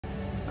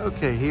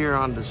Okay, here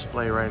on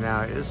display right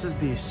now, this is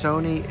the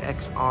Sony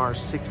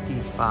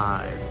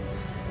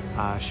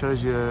XR65.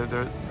 Shows you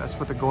that's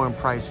what the going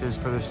price is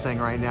for this thing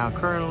right now.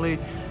 Currently,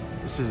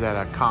 this is at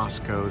a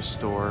Costco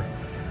store,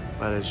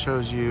 but it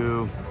shows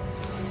you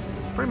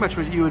pretty much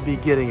what you would be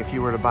getting if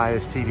you were to buy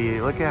this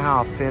TV. Look at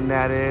how thin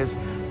that is.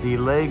 The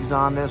legs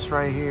on this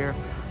right here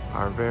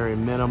are very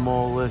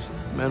minimal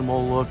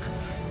look,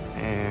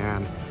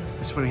 and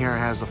this one here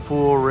has a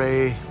full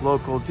array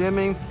local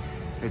dimming.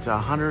 It's a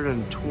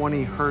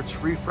 120 hertz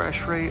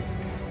refresh rate.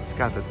 It's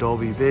got the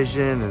Dolby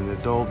Vision and the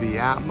Dolby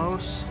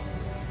Atmos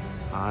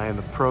and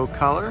the Pro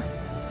Color.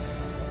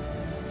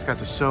 It's got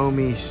the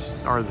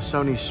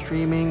Sony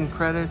streaming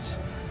credits.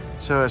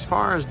 So as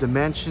far as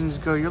dimensions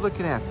go, you're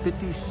looking at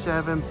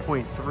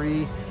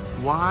 57.3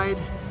 wide.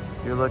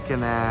 You're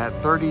looking at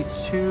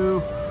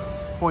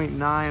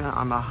 32.9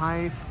 on the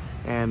height,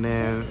 and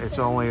then it's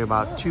only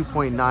about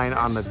 2.9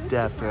 on the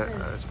depth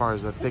as far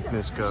as the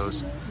thickness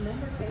goes.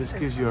 But this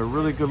gives you a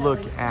really good look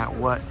at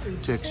what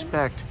to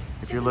expect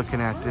if you're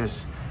looking at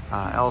this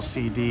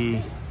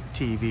LCD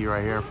TV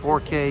right here,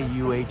 4K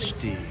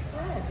UHD.